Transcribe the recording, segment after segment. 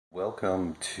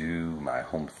Welcome to my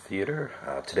home theater.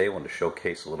 Today I wanted to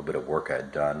showcase a little bit of work I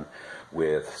had done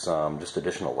with some just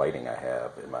additional lighting I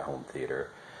have in my home theater.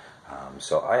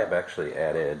 So I have actually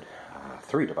added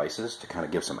 3 devices to kind of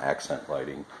give some accent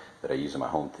lighting that I use in my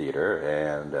home theater,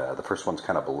 and the first one's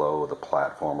kind of below the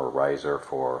platform or riser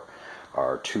for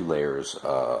our 2 layers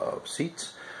of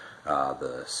seats.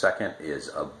 The second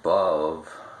is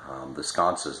above the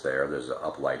sconces there. There's an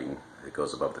uplighting that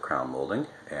goes above the crown molding,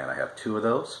 and I have 2 of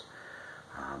those.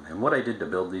 And what I did to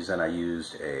build these in, I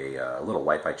used a little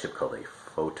Wi-Fi chip called a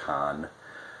Photon,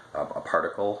 a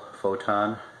Particle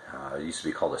Photon. It used to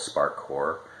be called a Spark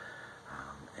Core,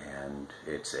 and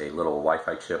it's a little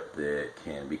Wi-Fi chip that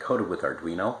can be coated with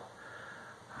Arduino.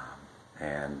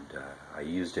 I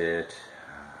used it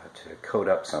to coat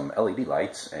up some LED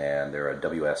lights, and they're a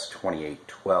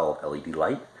WS2812 LED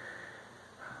light.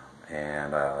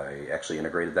 And I actually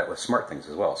integrated that with SmartThings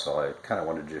as well, so I kind of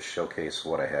wanted to just showcase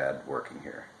what I had working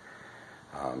here.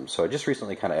 So I just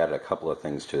recently kind of added a couple of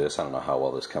things to this. I don't know how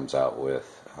well this comes out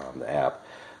with the app,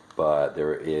 but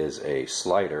there is a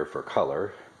slider for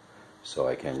color, so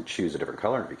I can choose a different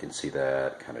color, and if you can see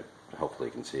that, kind of, hopefully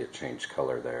you can see it change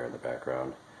color there in the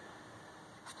background.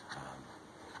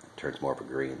 It turns more of a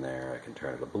green there. I can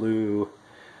turn it a blue,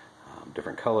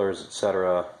 different colors,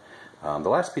 etc. The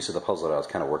last piece of the puzzle that I was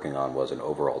kind of working on was an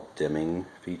overall dimming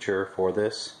feature for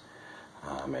this,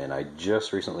 and I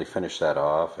just recently finished that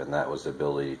off, and that was the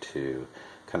ability to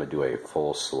kind of do a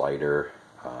full slider,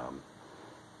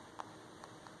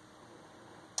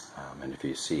 and if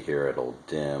you see here, it'll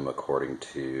dim according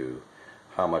to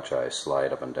how much I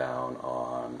slide up and down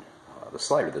on the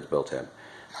slider that's built in.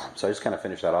 So I just kind of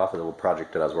finished that off, a little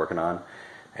project that I was working on.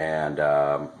 And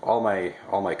all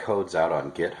my code's out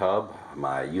on GitHub.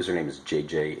 My username is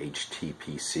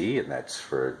JJHTPC, and that's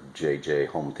for JJ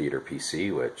Home Theater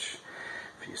PC, which,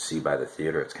 if you see by the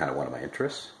theater, it's kind of one of my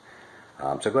interests.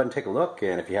 So go ahead and take a look,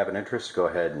 and if you have an interest, go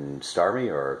ahead and star me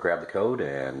or grab the code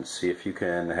and see if you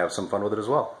can have some fun with it as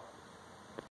well.